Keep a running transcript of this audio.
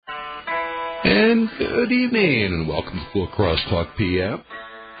And good evening, and welcome to Lacrosse Talk PM.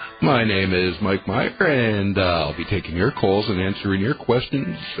 My name is Mike Maier, and I'll be taking your calls and answering your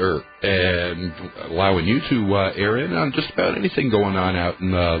questions, and allowing you to air in on just about anything going on out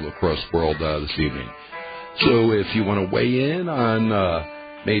in the lacrosse world this evening. So if you want to weigh in on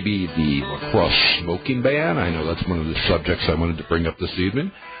maybe the lacrosse smoking ban, I know that's one of the subjects I wanted to bring up this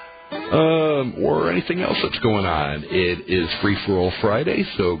evening, or anything else that's going on. It is Free For All Friday,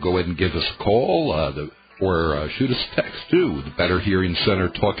 so go ahead and give us a call, or shoot us a text, too. The Better Hearing Center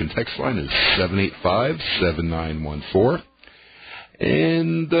talk and text line is 785-7914.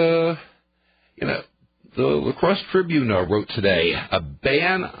 And, the Lacrosse Tribune wrote today, a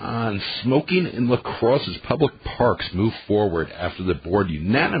ban on smoking in lacrosse's public parks moved forward after the board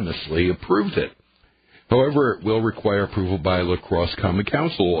unanimously approved it. However, it will require approval by Lacrosse Common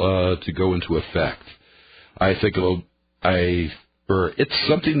Council to go into effect. I think it's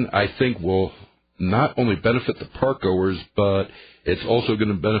something I think will not only benefit the park goers, but it's also going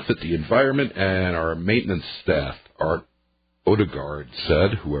to benefit the environment and our maintenance staff. Art Odegaard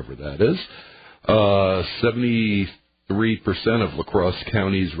said, whoever that is, 73% of La Crosse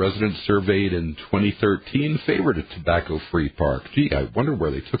County's residents surveyed in 2013 favored a tobacco-free park. Gee, I wonder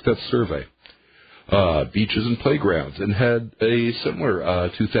where they took that survey. Beaches and playgrounds, and had a similar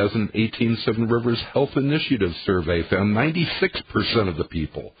 2018 Seven Rivers Health Initiative survey found 96% of the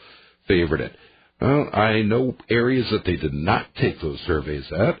people favored it. Well, I know areas that they did not take those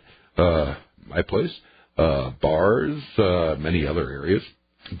surveys at. My place, bars, many other areas.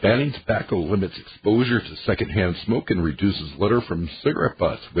 Banning tobacco limits exposure to secondhand smoke and reduces litter from cigarette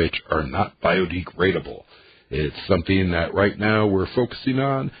butts, which are not biodegradable. It's something that right now we're focusing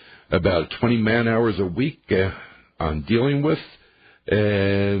on about 20 man-hours a week on dealing with.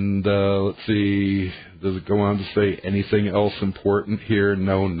 And let's see, does it go on to say anything else important here?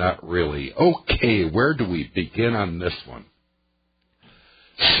 No, not really. Okay, where do we begin on this one?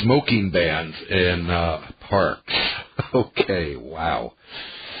 Smoking bans in parks. Okay, wow.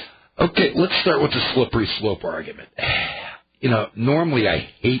 Okay, let's start with the slippery slope argument. Normally I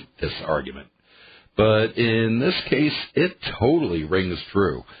hate this argument, but in this case, it totally rings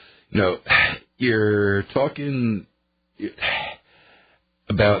true. You're talking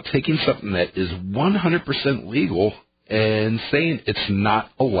about taking something that is 100% legal and saying it's not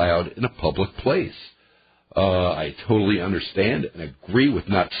allowed in a public place. I totally understand and agree with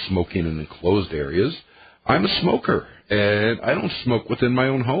not smoking in enclosed areas. I'm a smoker, and I don't smoke within my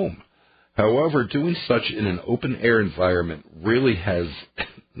own home. However, doing such in an open-air environment really has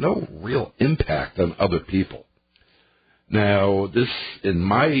no real impact on other people. Now, this, in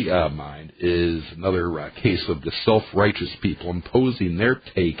my mind, is another case of the self-righteous people imposing their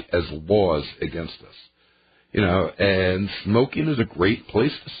take as laws against us. And smoking is a great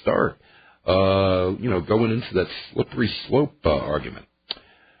place to start, going into that slippery slope argument.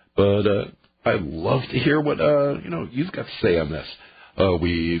 But I'd love to hear what, you've got to say on this.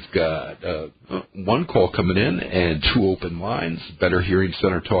 We've got one call coming in and two open lines, Better Hearing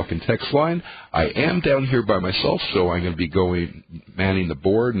Center talk and text line. I am down here by myself, so I'm going to be manning the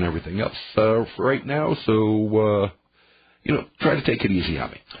board and everything else for right now. So, try to take it easy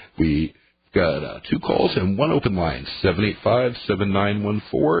on me. We've got two calls and one open line.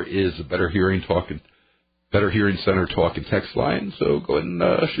 785-7914 is the Better Hearing Center talk and text line. So go ahead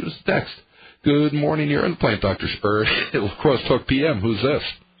and shoot us a text. Good morning, you're on the plant, Dr. Spur. Lacrosse Talk PM. Who's this?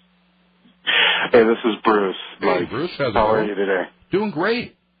 Hey, this is Bruce. Hey, Bruce. How's it going? How are you today? Doing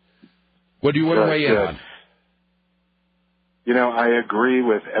great. What do you want to weigh in on? I agree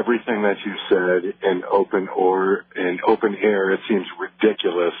with everything that you said in open air. It seems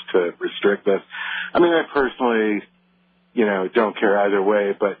ridiculous to restrict this. I mean, I personally, don't care either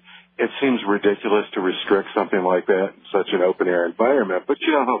way, but it seems ridiculous to restrict something like that in such an open-air environment, but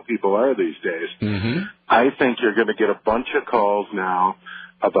you know how people are these days. Mm-hmm. I think you're going to get a bunch of calls now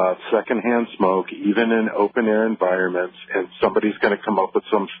about secondhand smoke, even in open-air environments, and somebody's going to come up with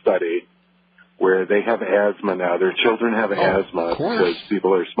some study where they have asthma now. Their children have asthma because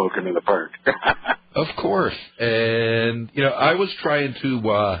people are smoking in the park. Of course. And, I was trying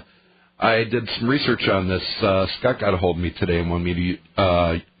to I did some research on this. Scott got a hold of me today and wanted me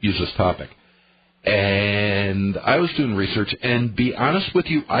to use this topic. And I was doing research, and be honest with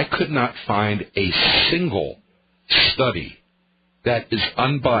you, I could not find a single study that is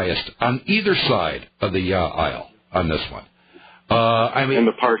unbiased on either side of the aisle on this one. In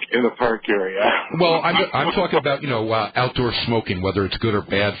the park area. Well, I'm talking about outdoor smoking, whether it's good or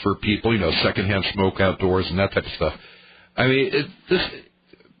bad for people. Secondhand smoke outdoors and that type of stuff. I mean, this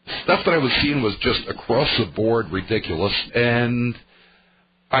stuff that I was seeing was just across the board ridiculous, and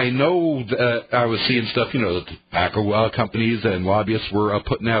I know that I was seeing stuff, the tobacco companies and lobbyists were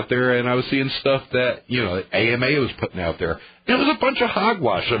putting out there, and I was seeing stuff that, AMA was putting out there. It was a bunch of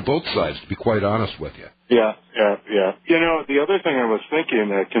hogwash on both sides, to be quite honest with you. Yeah. The other thing I was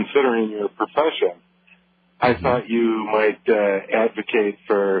thinking, considering your profession, I thought you might advocate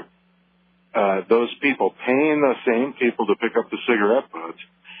for those people, paying the same people to pick up the cigarette butts,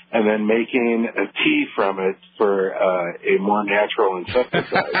 and then making a tea from it for a more natural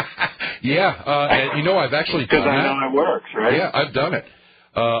insecticide. And I've actually done that. Because I know it works, right? Yeah, I've done it.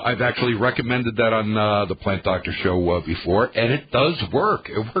 I've actually recommended that on the Plant Doctor show before, and it does work.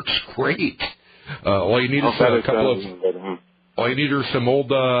 It works great. All you need is all you need are some old,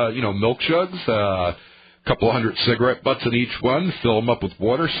 milk jugs, a couple of 100 cigarette butts in each one, fill them up with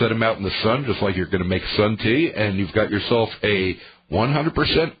water, set them out in the sun, just like you're going to make sun tea, and you've got yourself a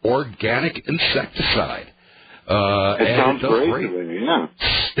 100% organic insecticide. It sounds great. Yeah.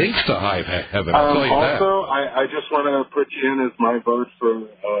 Stinks to high heaven, I'll tell you that. Also, I just want to put you in as my vote for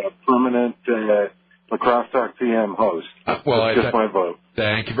a permanent Lacrosse Talk PM host. Just my vote.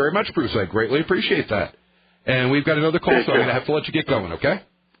 Thank you very much, Bruce. I greatly appreciate that. And we've got another call, so I'm going to have to let you get going, okay?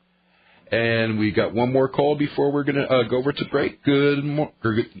 And we got one more call before we're going to go over to break. Good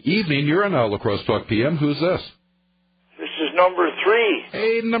evening. You're on Lacrosse Talk PM. Who's this? This is number 3.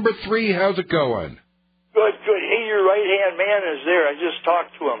 Hey, number 3. How's it going? Good. Hey, your right-hand man is there. I just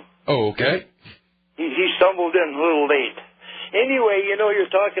talked to him. Oh, okay. He stumbled in a little late. Anyway, you're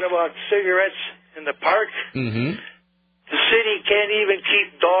talking about cigarettes in the park. Mm-hmm. The city can't even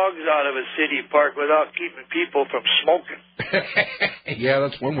keep dogs out of a city park without keeping people from smoking. Yeah,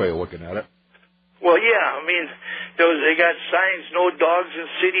 that's one way of looking at it. Well, yeah. I mean, they got signs, no dogs in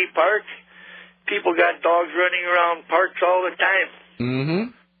city park. People got dogs running around parks all the time.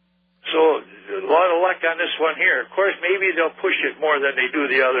 Mm-hmm. So a lot of luck on this one here. Of course, maybe they'll push it more than they do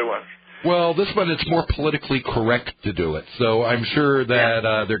the other ones. Well, this one, it's more politically correct to do it. So I'm sure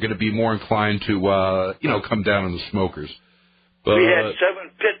that they're going to be more inclined to, come down on the smokers. But, we had 7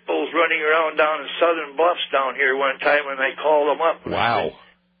 pit bulls running around down in Southern Bluffs down here one time, and I called them up. Wow.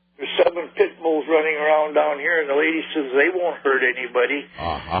 There's 7 pit bulls running around down here, and the lady says they won't hurt anybody.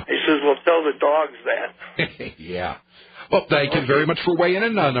 Uh-huh. He says, well, tell the dogs that. Yeah. Well, thank you very much for weighing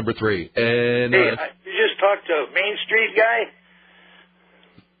in, number 3. And hey, you just talked to Main Street guy?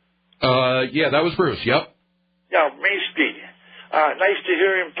 Yeah, that was Bruce. Yep. Yeah, Main Street. Nice to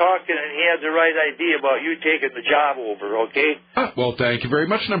hear him talking, and he had the right idea about you taking the job over, okay? Well, thank you very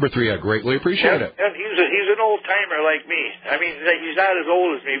much, number 3. I greatly appreciate it. And he's an old-timer like me. I mean, he's not as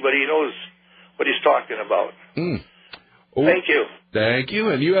old as me, but he knows what he's talking about. Oh, thank you. Thank you,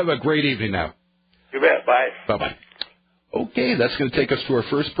 and you have a great evening now. You bet. Bye. Bye-bye. Okay, that's going to take us to our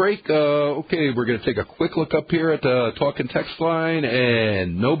first break. We're going to take a quick look up here at the talk and text line,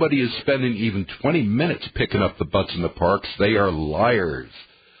 and nobody is spending even 20 minutes picking up the butts in the parks. They are liars.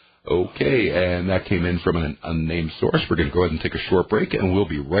 Okay, and that came in from an unnamed source. We're going to go ahead and take a short break, and we'll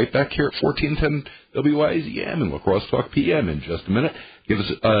be right back here at 1410 WIZM and Lacrosse Talk PM in just a minute. Give us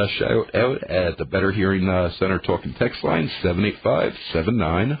a shout out at the Better Hearing Center talk and text line,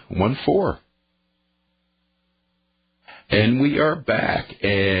 785-7914. And we are back,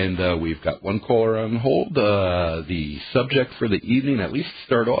 and we've got one caller on hold. The subject for the evening, at least to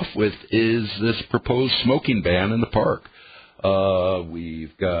start off with, is this proposed smoking ban in the park.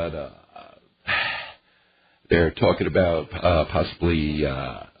 We've got, they're talking about possibly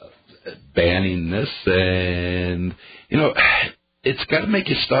banning this, and, it's got to make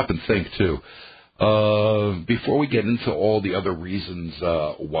you stop and think, too. Before we get into all the other reasons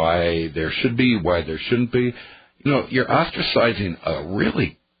why there should be, why there shouldn't be, you're ostracizing a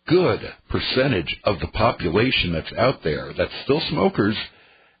really good percentage of the population that's out there that's still smokers.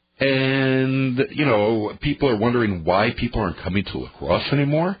 And, people are wondering why people aren't coming to lacrosse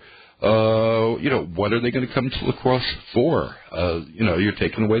anymore. What are they going to come to lacrosse for? You're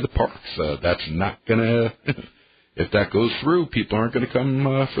taking away the parks. That's not going to, if that goes through, people aren't going to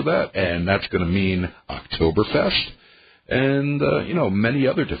come for that. And that's going to mean Oktoberfest and, many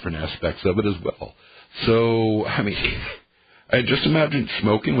other different aspects of it as well. So, I just imagine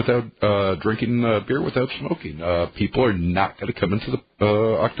smoking without, drinking beer without smoking. People are not going to come into the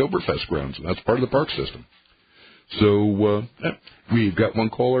Oktoberfest grounds, and that's part of the park system. So, we've got one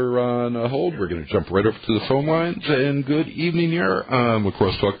caller on hold. We're going to jump right over to the phone lines. And good evening here on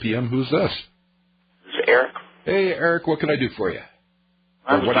Lacrosse Talk PM. Who's this? This is Eric. Hey, Eric, what can I do for you?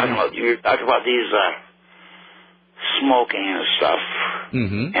 I'm talking about, you're talking about these smoking and stuff.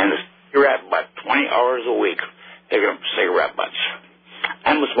 Mm-hmm. And the cigarette butt, 20 hours a week, picking up cigarette butts.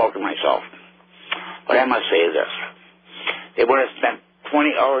 I'm a smoker myself. But I must say this. They would have spent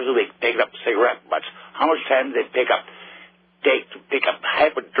 20 hours a week picking up cigarette butts. How much time do they take to pick up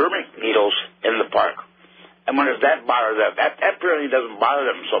hypodermic needles in the park? And when does that bother them? That apparently doesn't bother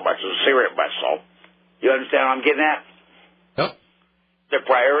them so much as a cigarette butt. So, you understand what I'm getting at? Yep. Their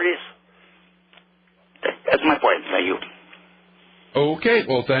priorities? That's my point. Thank you. Okay.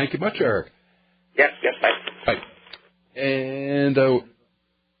 Well, thank you much, Eric. Yes, bye. Bye. And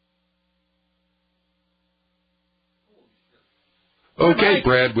okay,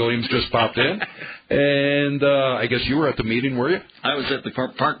 Brad Williams just popped in, and I guess you were at the meeting, were you? I was at the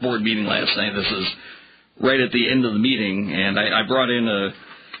park board meeting last night. This is right at the end of the meeting, and I brought in a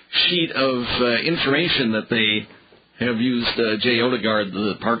sheet of information that they have used. Jay Odegaard,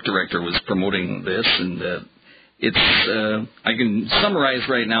 the park director, was promoting this, and it's I can summarize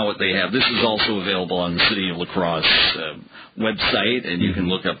right now what they have. This is also available on the City of La Crosse website, and you can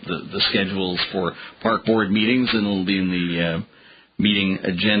look up the schedules for park board meetings, and it'll be in the meeting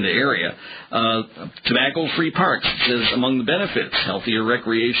agenda area. Tobacco-free parks, it says, among the benefits, healthier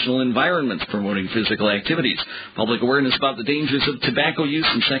recreational environments promoting physical activities, public awareness about the dangers of tobacco use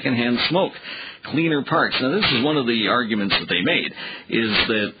and secondhand smoke, cleaner parks. Now, this is one of the arguments that they made, is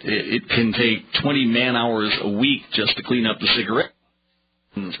that it can take 20 man-hours a week just to clean up the cigarette,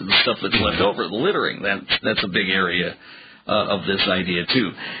 and the stuff that's left over, the littering. That's a big area of this idea,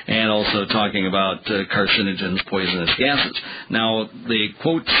 too. And also talking about carcinogens, poisonous gases. Now, they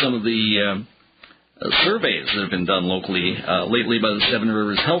quote some of the surveys that have been done locally lately by the Seven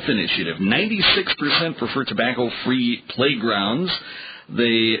Rivers Health Initiative. 96% prefer tobacco-free playgrounds.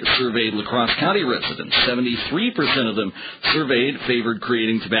 They surveyed La Crosse County residents. 73% of them surveyed favored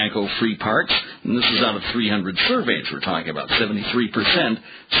creating tobacco-free parks. And this is out of 300 surveys we're talking about. 73%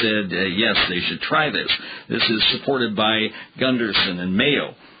 said, yes, they should try this. This is supported by Gunderson and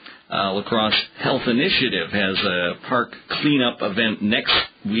Mayo. La Crosse Health Initiative has a park cleanup event next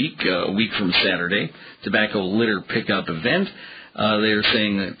week, a week from Saturday, tobacco litter pickup event. They're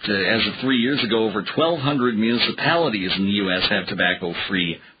saying that as of 3 years ago, over 1,200 municipalities in the U.S. have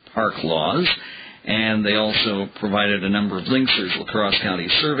tobacco-free park laws. And they also provided a number of links. There's La Crosse County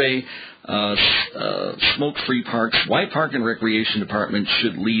survey, smoke-free parks, why Park and Recreation Department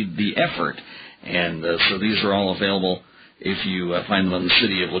should lead the effort. And so these are all available if you find them on the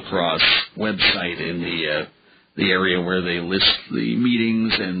City of La Crosse website in the area where they list the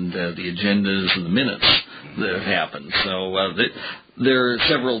meetings and the agendas and the minutes that have happened. So there are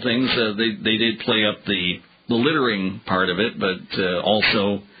several things. They did play up the littering part of it, but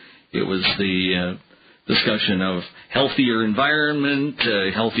also it was the discussion of healthier environment,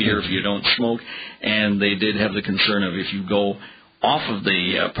 healthier if you don't smoke, and they did have the concern of if you go off of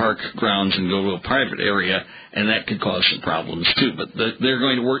the park grounds and go to a private area, and that could cause some problems too. But they're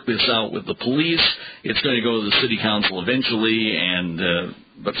going to work this out with the police. It's going to go to the city council eventually, and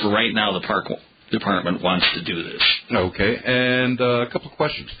but for right now, the park department wants to do this. Okay, and a couple of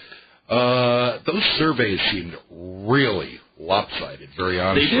questions. Those surveys seemed really lopsided, very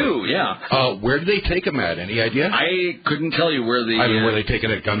honestly. They do, yeah. Where did they take them at? Any idea? I couldn't tell you where were they taken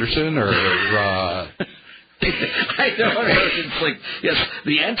at Gunderson or? I don't know. It's like, yes,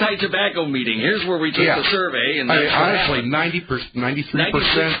 the anti-tobacco meeting. Here's where we took the survey. And honestly,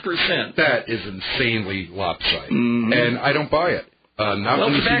 93%. That is insanely lopsided, and I don't buy it. Not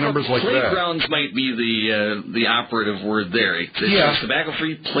when you see numbers like that. Playgrounds might be the operative word there. It's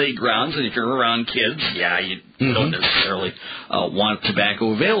tobacco-free playgrounds, and if you're around kids, you don't necessarily want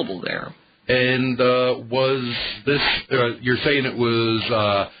tobacco available there. And was this, you're saying it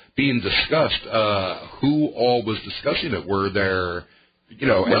was being discussed, who all was discussing it? Were there, any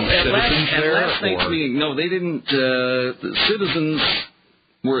citizens there? At last night's meeting, no, they didn't, the citizens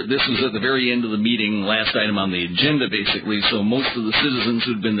this was at the very end of the meeting, last item on the agenda, basically, so most of the citizens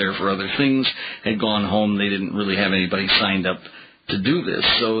who'd been there for other things had gone home. They didn't really have anybody signed up to do this.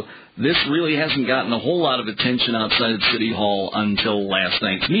 So this really hasn't gotten a whole lot of attention outside of City Hall until last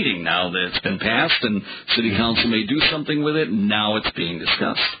night's meeting. Now that it's been passed and City Council may do something with it, now it's being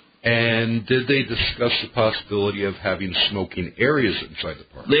discussed. And did they discuss the possibility of having smoking areas inside the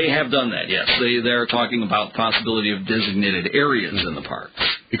park? They have done that, yes. They're talking about the possibility of designated areas in the parks.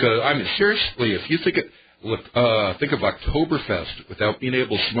 Because, seriously, if you think of Oktoberfest without being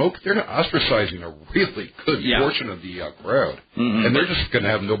able to smoke, they're ostracizing a really good portion of the crowd. Mm-hmm. And they're just going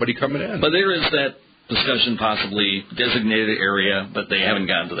to have nobody coming in. But there is that discussion, possibly designated area, but they haven't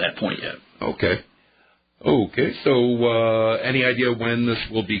gotten to that point yet. Okay, so any idea when this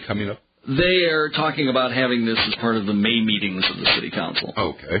will be coming up? They are talking about having this as part of the May meetings of the City Council.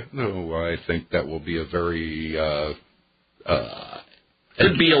 Okay. No, I think that will be a very...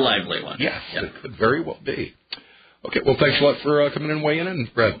 could be a lively one. Yes, it could very well be. Okay, well, thanks a lot for coming in and weighing in,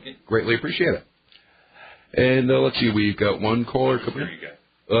 Brad. Okay. Greatly appreciate it. And let's see, we've got one caller coming in.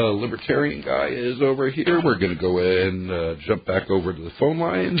 Libertarian guy is over here. We're going to go ahead and jump back over to the phone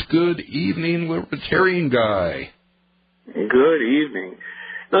lines. Good evening, Libertarian guy. Good evening.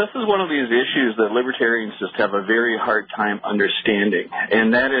 Now, this is one of these issues that libertarians just have a very hard time understanding,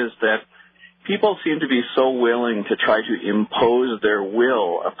 and that is that people seem to be so willing to try to impose their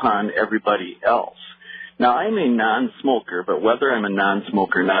will upon everybody else. Now, I'm a non-smoker, but whether I'm a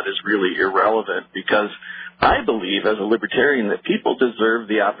non-smoker or not is really irrelevant, because I believe as a libertarian that people deserve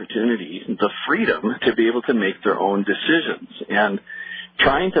the opportunity, the freedom to be able to make their own decisions. And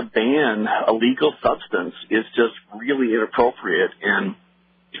trying to ban a legal substance is just really inappropriate, and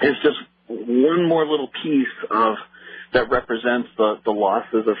it's just one more little piece of that represents the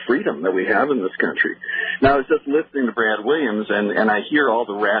losses of freedom that we have in this country. Now, I was just listening to Brad Williams, and I hear all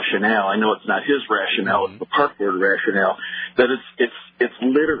the rationale. I know it's not his rationale; it's the park board rationale that it's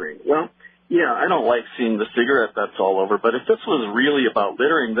littering. Well, yeah, I don't like seeing the cigarette butts all over, but if this was really about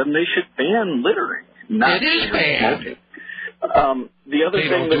littering, then they should ban littering. Not it is banned. The other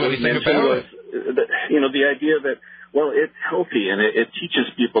thing that was mentioned was, the idea that, well, it's healthy and it teaches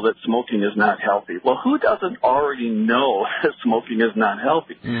people that smoking is not healthy. Well, who doesn't already know that smoking is not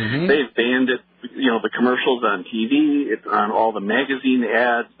healthy? Mm-hmm. They've banned it, the commercials on TV, it's on all the magazine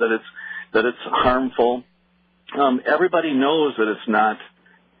ads that it's harmful. Everybody knows that it's not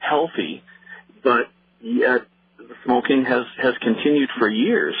healthy, but yet smoking has continued for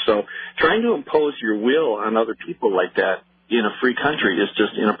years. So trying to impose your will on other people like that in a free country is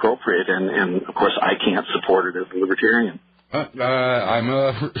just inappropriate, and of course I can't support it as a libertarian. I'm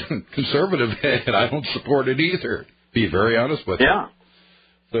a conservative, and I don't support it either, to be very honest with you. Yeah.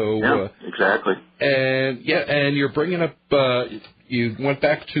 So, yeah, exactly. And you're bringing up, you went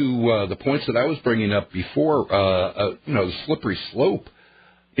back to the points that I was bringing up before, the slippery slope.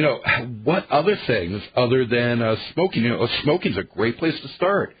 What other things other than smoking? Smoking's a great place to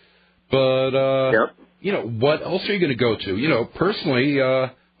start, but yep. What else are you going to go to? Personally, I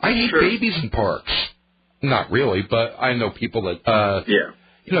hate babies in parks. Not really, but I know people that,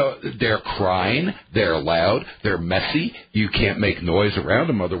 they're crying, they're loud, they're messy. You can't make noise around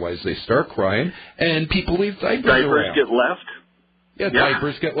them, otherwise they start crying, and people leave diapers around. Get left. Yeah,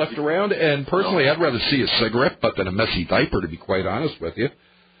 diapers get left around, and personally, I'd rather see a cigarette butt than a messy diaper, to be quite honest with you.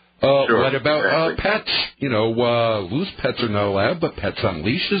 What about pets? Loose pets are not allowed, but pets on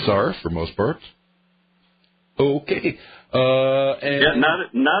leashes are, for most parts. Okay. Not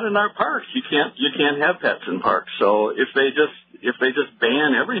in our parks. You can't have pets in parks. So if they just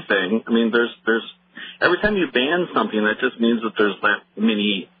ban everything, I mean, there's every time you ban something, that just means that there's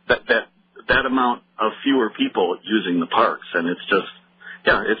that amount of fewer people using the parks, and it's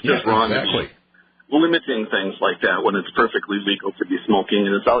just wrong. Exactly. Limiting things like that when it's perfectly legal to be smoking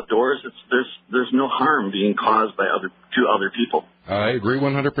and it's outdoors, there's no harm being caused by to other people. I agree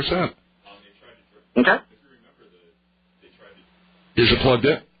 100%. Okay. Is it plugged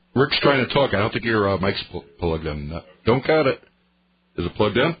in? Rick's trying to talk. I don't think your mic's plugged in. Don't got it. Is it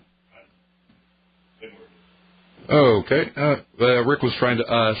plugged in? Okay. Rick was trying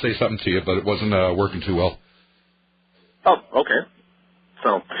to say something to you, but it wasn't working too well. Oh, okay.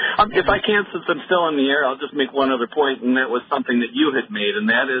 So if I can, since I'm still on the air, I'll just make one other point, and that was something that you had made, and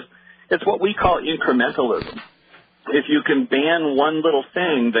that is it's what we call incrementalism. If you can ban one little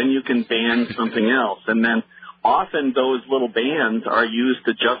thing, then you can ban something else, and then often those little bans are used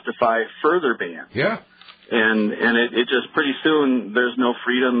to justify further bans. Yeah. And it just pretty soon there's no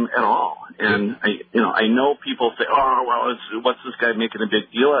freedom at all. And I know people say, oh, well, what's this guy making a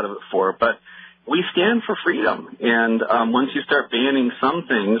big deal out of it for? But we stand for freedom. And once you start banning some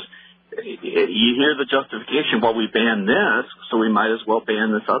things, you hear the justification, well, we ban this, so we might as well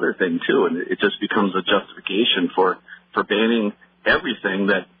ban this other thing too. And it just becomes a justification for banning everything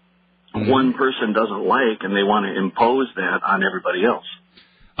that one person doesn't like, and they want to impose that on everybody else.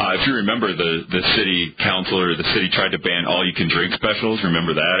 If you remember, the city council or the city tried to ban all-you-can-drink specials.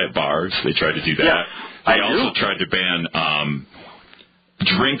 Remember that at bars? They tried to do that. Yeah, they also tried to ban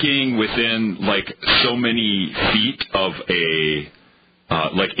drinking within, so many feet of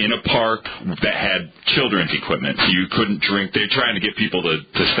in a park that had children's equipment. So you couldn't drink. They're trying to get people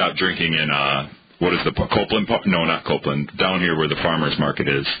to stop drinking in, what is the Copeland Park? No, not Copeland. Down here where the farmers market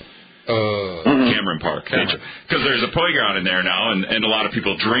is. Cameron Park. Because there's a playground in there now, and a lot of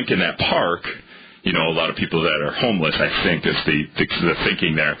people drink in that park. a lot of people that are homeless, I think, is the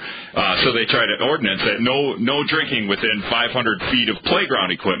thinking there. So they tried an ordinance that no drinking within 500 feet of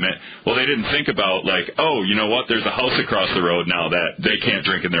playground equipment. Well, they didn't think about, like, oh, you know what, there's a house across the road now that they can't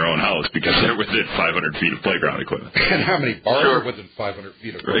drink in their own house because they're within 500 feet of playground equipment. And how many bars are within 500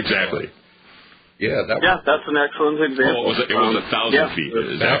 feet of playground? Exactly. Yeah, that's an excellent example. Oh, it was 1,000 feet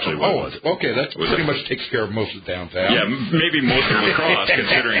is actually what it was. Okay, that pretty much takes care of most of downtown. Yeah, maybe most of lacrosse,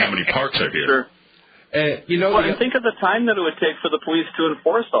 considering how many parks are here. Sure. And think of the time that it would take for the police to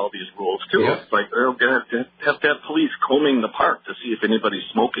enforce all these rules, too. Yeah. It's like they're going to have police combing the park to see if anybody's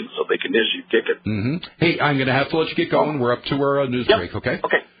smoking so they can issue tickets. Mm-hmm. Hey, I'm going to have to let you get going. We're up to our news break, okay?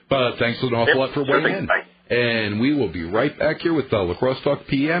 Okay. But thanks an awful lot for weighing in. Bye. And we will be right back here with Lacrosse Talk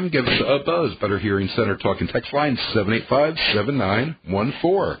PM. Give us a buzz. Better Hearing Center Talk and Text line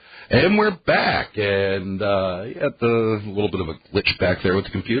 785-7914. And we're back. And at the little bit of a glitch back there with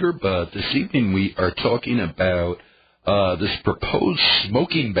the computer. But this evening we are talking about this proposed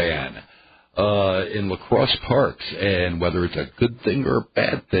smoking ban in lacrosse parks and whether it's a good thing or a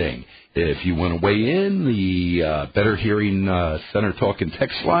bad thing. If you want to weigh in, the Better Hearing Center Talk and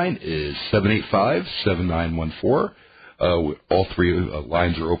Text line is 785-7914. All three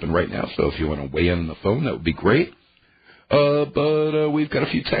lines are open right now, so if you want to weigh in on the phone, that would be great. But we've got a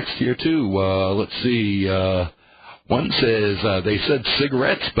few texts here, too. Let's see. One says, they said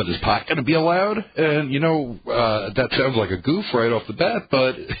cigarettes, but is pot going to be allowed? And, that sounds like a goof right off the bat,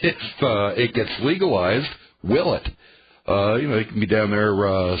 but if it gets legalized, will it? You can be down there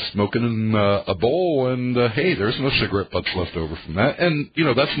smoking in a bowl, and, hey, there's no cigarette butts left over from that. And,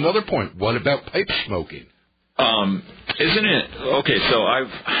 that's another point. What about pipe smoking? Isn't it okay? So I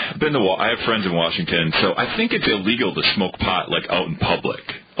have friends in Washington, so I think it's illegal to smoke pot like out in public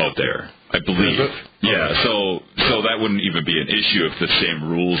out there. I believe. Yeah. So that wouldn't even be an issue if the same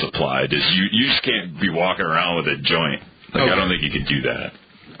rules applied. You just can't be walking around with a joint. Like I don't think you could do that.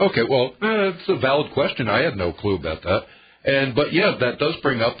 Okay. Well, it's a valid question. I had no clue about that. But yeah, that does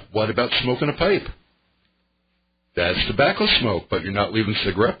bring up, what about smoking a pipe? That's tobacco smoke, but you're not leaving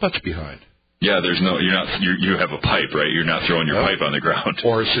cigarette butts behind. Yeah, you have a pipe, right? You're not throwing your pipe on the ground.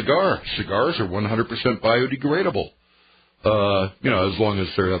 Or a cigar. Cigars are 100% biodegradable. As long as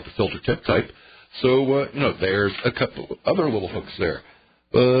they're not the filter tip type. So, there's a couple other little hooks there.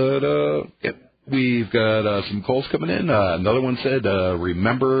 But, we've got some calls coming in. Another one said,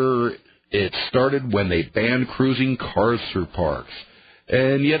 remember, it started when they banned cruising cars through parks.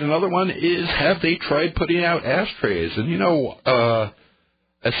 And yet another one is, have they tried putting out ashtrays? And,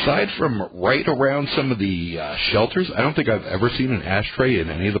 aside from right around some of the shelters, I don't think I've ever seen an ashtray in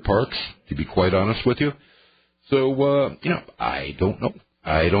any of the parks, to be quite honest with you. So, I don't know.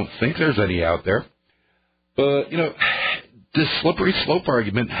 I don't think there's any out there. But, this slippery slope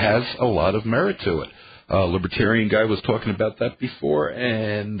argument has a lot of merit to it. Libertarian guy was talking about that before,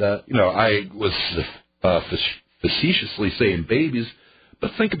 and, I was facetiously saying babies,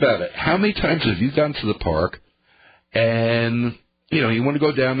 but think about it. How many times have you gone to the park and, you want to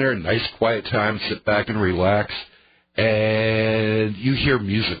go down there, nice quiet time, sit back and relax, and you hear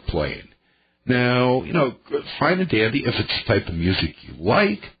music playing? Now, fine and dandy if it's the type of music you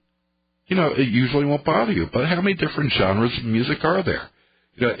like. It usually won't bother you. But how many different genres of music are there?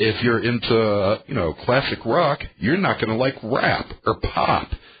 If you're into, classic rock, you're not going to like rap or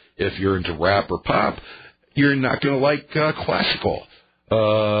pop. If you're into rap or pop, you're not going to like classical.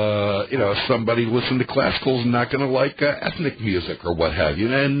 Somebody listening to classical is not going to like ethnic music or what have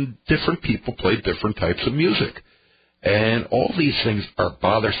you. And different people play different types of music. And all these things are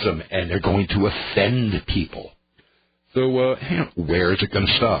bothersome, and they're going to offend people. So, where is it going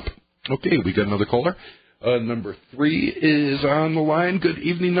to stop? Okay, we got another caller. Number 3 is on the line. Good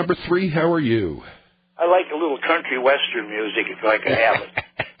evening, number 3. How are you? I like a little country western music if I can have it.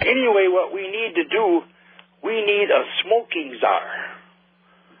 Anyway, what we need to do, we need a smoking czar.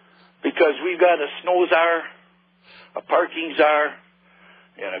 Because we've got a snow czar, a parking czar,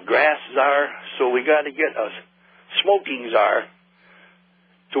 and a grass czar. So we got to get a smoking czar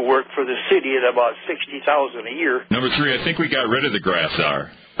to work for the city at about $60,000 a year. Number 3, I think we got rid of the grass czar.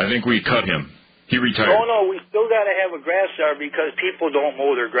 I think we cut him. He retired. No, we still got to have a grass czar because people don't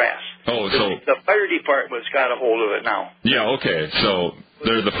mow their grass. Oh, so the fire department's got a hold of it now. Yeah, okay. So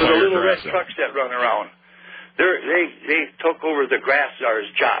they're the fire the little grass red trucks that run around. They took over the grass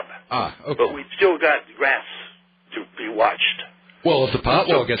czar's job. Okay. But we still got grass to be watched. Well, if the pot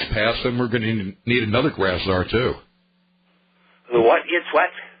law gets passed, then we're going to need another grass czar, too. The what gets what?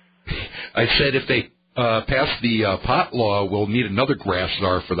 I said if they pass the pot law, we'll need another grass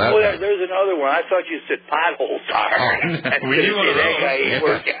czar for that. Oh, there's another one. I thought you said pothole czar. We need one of those.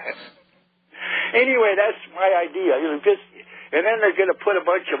 Anyway, that's my idea. And then they're going to put a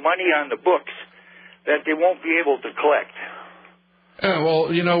bunch of money on the books that they won't be able to collect.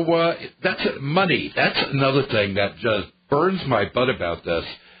 Well, you know, that's money. That's another thing that just burns my butt about this.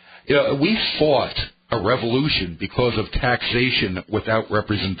 You know, we fought a revolution because of taxation without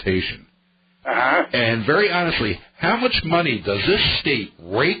representation. Uh-huh. And very honestly, how much money does this state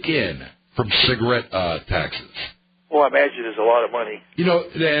rake in from cigarette taxes? Well, I imagine there's a lot of money. You know,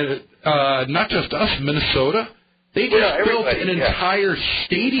 not just us, Minnesota. They just built an entire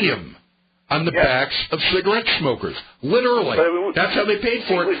stadium on the backs of cigarette smokers. Literally. That's how they paid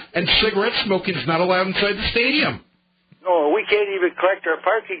for it. And cigarette smoking is not allowed inside the stadium. No, we can't even collect our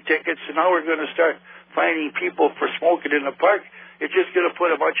parking tickets, and now we're going to start finding people for smoking in the park. It's just going to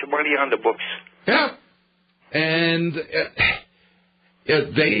put a bunch of money on the books. Yeah. And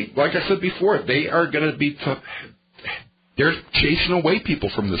they, like I said before, they are going to be they're chasing away people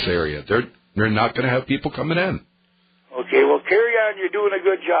from this area. They're not going to have people coming in. Okay, well, carry on. You're doing a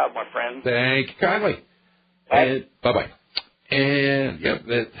good job, my friend. Thank you kindly. Bye-bye. And,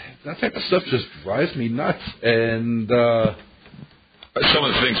 that type of stuff just drives me nuts. And some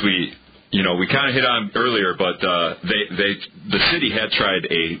of the things we kind of hit on earlier, but the city had tried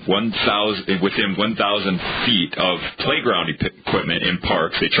within 1,000 feet of playground equipment in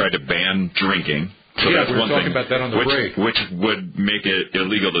parks. They tried to ban drinking. So yeah, that's we were one talking thing, about that on the break. Which would make it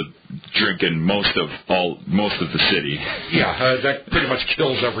illegal to drink in most of the city. Yeah, that pretty much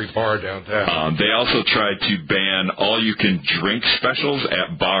kills every bar downtown. They also tried to ban all-you-can-drink specials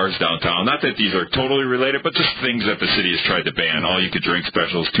at bars downtown. Not that these are totally related, but just things that the city has tried to ban. All-you-can-drink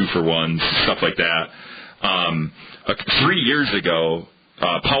specials, 2-for-1s, stuff like that. 3 years ago,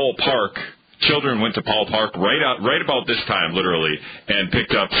 Powell Park. Children went to Powell Park right about this time, literally, and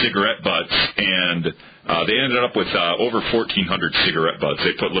picked up cigarette butts, and they ended up with over 1,400 cigarette butts.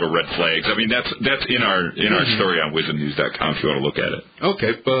 They put little red flags. I mean, that's in our story on wisdomnews.com if you want to look at it.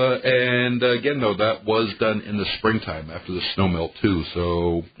 Okay, and again, though, that was done in the springtime after the snow melt too,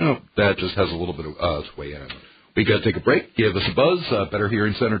 so that just has a little bit of sway in it. We got to take a break. Give us a buzz. Better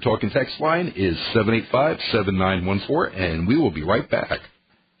Hearing Center talking text line is 785-7914, and we will be right back.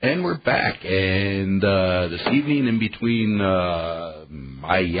 And we're back, and this evening in between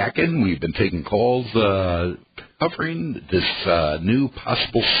my yakking, we've been taking calls covering this new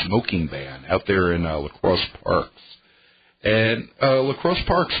possible smoking ban out there in La Crosse Parks. And La Crosse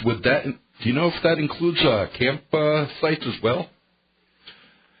Parks, do you know if that includes camp sites as well?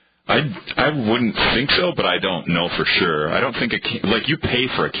 I wouldn't think so, but I don't know for sure. I don't think you pay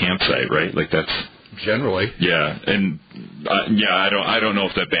for a campsite, right? Like that's... Generally, yeah, and I don't know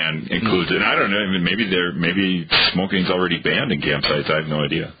if that ban includes it. And I don't know. Maybe smoking's already banned in campsites. I have no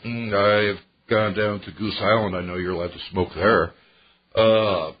idea. I've gone down to Goose Island. I know you're allowed to smoke there,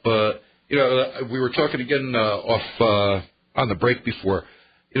 but we were talking again off on the break before,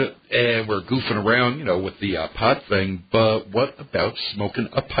 and we're goofing around, with the pot thing. But what about smoking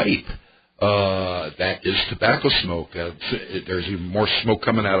a pipe? That is tobacco smoke. There's even more smoke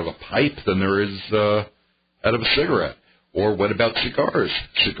coming out of a pipe than there is out of a cigarette. Or what about cigars?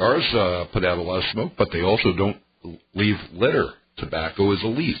 Cigars put out a lot of smoke, but they also don't leave litter. Tobacco is a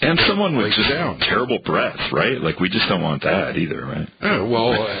leaf. And someone with just terrible breath, right? Like, we just don't want that either, right?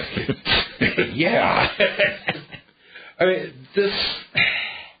 Yeah. I mean,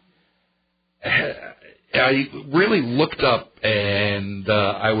 I really looked up, and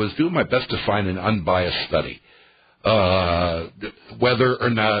I was doing my best to find an unbiased study, whether or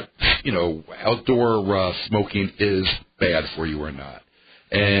not, outdoor smoking is bad for you or not.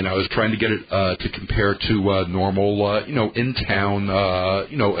 And I was trying to get it to compare to normal, in-town,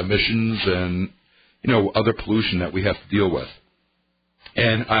 emissions and, other pollution that we have to deal with.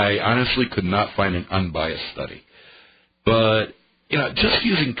 And I honestly could not find an unbiased study. But, just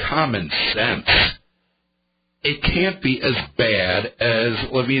using common sense, it can't be as bad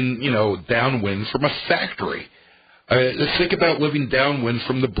as living, downwind from a factory. Let's think about living downwind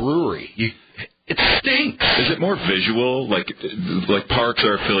from the brewery. It stinks. Is it more visual? Like parks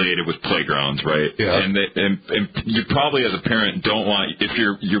are affiliated with playgrounds, right? Yeah. And you probably, as a parent, don't want, if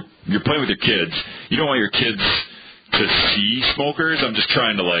you're playing with your kids, you don't want your kids to see smokers. I'm just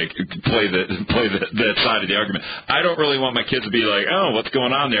trying to play that side of the argument. I don't really want my kids to be like, oh, what's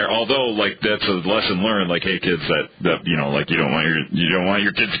going on there? Although that's a lesson learned. Like, hey kids, that you don't want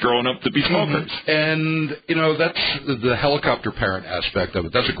your kids growing up to be smokers. And that's the helicopter parent aspect of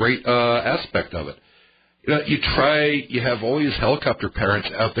it. That's a great aspect of it. You have all these helicopter parents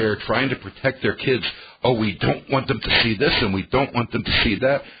out there trying to protect their kids. Oh, we don't want them to see this and we don't want them to see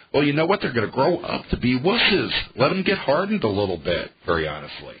that. Well, you know what? They're going to grow up to be wusses. Let them get hardened a little bit, very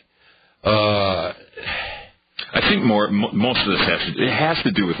honestly. I think most of this has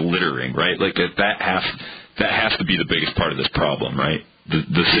to do with littering, right? Like that has to be the biggest part of this problem, right?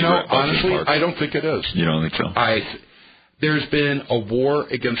 The cigarette butts honestly, in parks. I don't think it is. You don't think so? There's been a war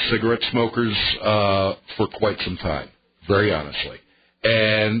against cigarette smokers for quite some time, very honestly.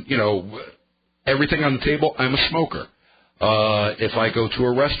 And, everything on the table, I'm a smoker. If I go to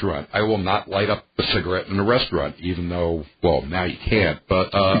a restaurant, I will not light up a cigarette in a restaurant, even though, well, now you can't.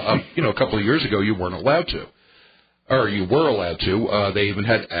 But, a couple of years ago, you weren't allowed to. Or you were allowed to. They even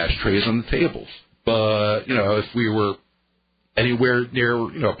had ashtrays on the tables. But, if we were anywhere near,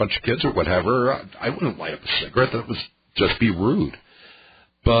 a bunch of kids or whatever, I wouldn't light up a cigarette. That would just be rude.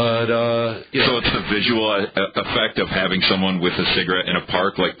 But, So it's the visual effect of having someone with a cigarette in a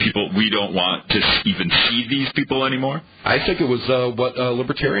park, like we don't want to even see these people anymore? I think it was what a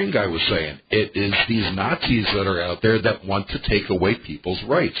libertarian guy was saying. It is these Nazis that are out there that want to take away people's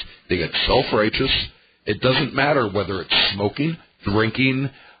rights. They get self-righteous. It doesn't matter whether it's smoking, drinking,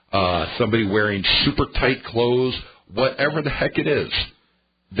 somebody wearing super tight clothes, whatever the heck it is.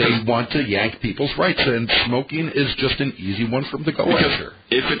 They want to yank people's rights, and smoking is just an easy one for them to go after.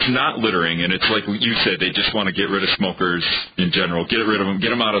 If it's not littering, and it's like you said, they just want to get rid of smokers in general, get rid of them,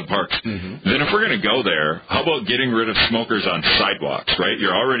 get them out of the parks, then if we're going to go there, how about getting rid of smokers on sidewalks, right?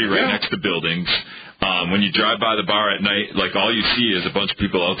 You're already right next to buildings. When you drive by the bar at night, like all you see is a bunch of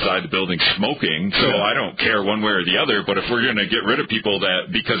people outside the building smoking, so I don't care one way or the other, but if we're going to get rid of people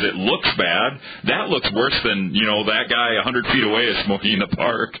because it looks bad, that looks worse than, that guy 100 feet away is smoking in the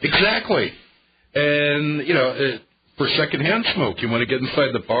park. Exactly. And, for secondhand smoke, you want to get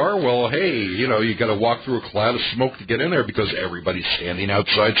inside the bar? Well, hey, you got to walk through a cloud of smoke to get in there because everybody's standing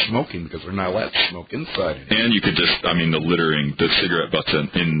outside smoking because they're not allowed to smoke inside. And you could the littering, the cigarette butts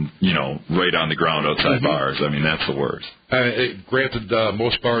in right on the ground outside bars. I mean, that's the worst. Granted,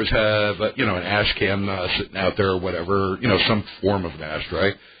 most bars have, an ash can sitting out there or whatever, some form of an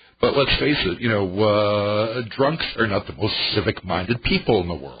ashtray. But let's face it, drunks are not the most civic-minded people in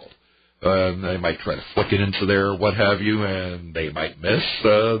the world. They might try to flick it into there, what have you, and they might miss.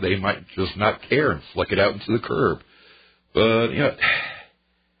 They might just not care and flick it out into the curb. But,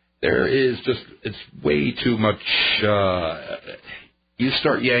 there is it's way too much. You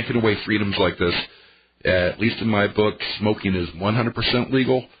start yanking away freedoms like this, at least in my book, smoking is 100%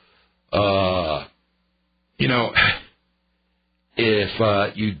 legal.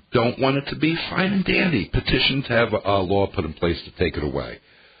 If you don't want it to be, fine and dandy. Petition to have a law put in place to take it away.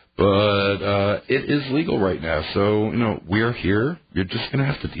 But it is legal right now, so, we're here. You're just going to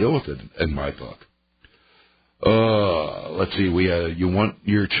have to deal with it, in my book. Let's see. You want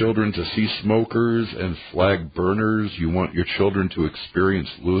your children to see smokers and flag burners. You want your children to experience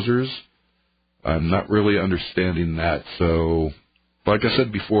losers. I'm not really understanding that. So, like I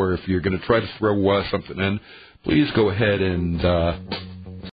said before, if you're going to try to throw something in, please go ahead and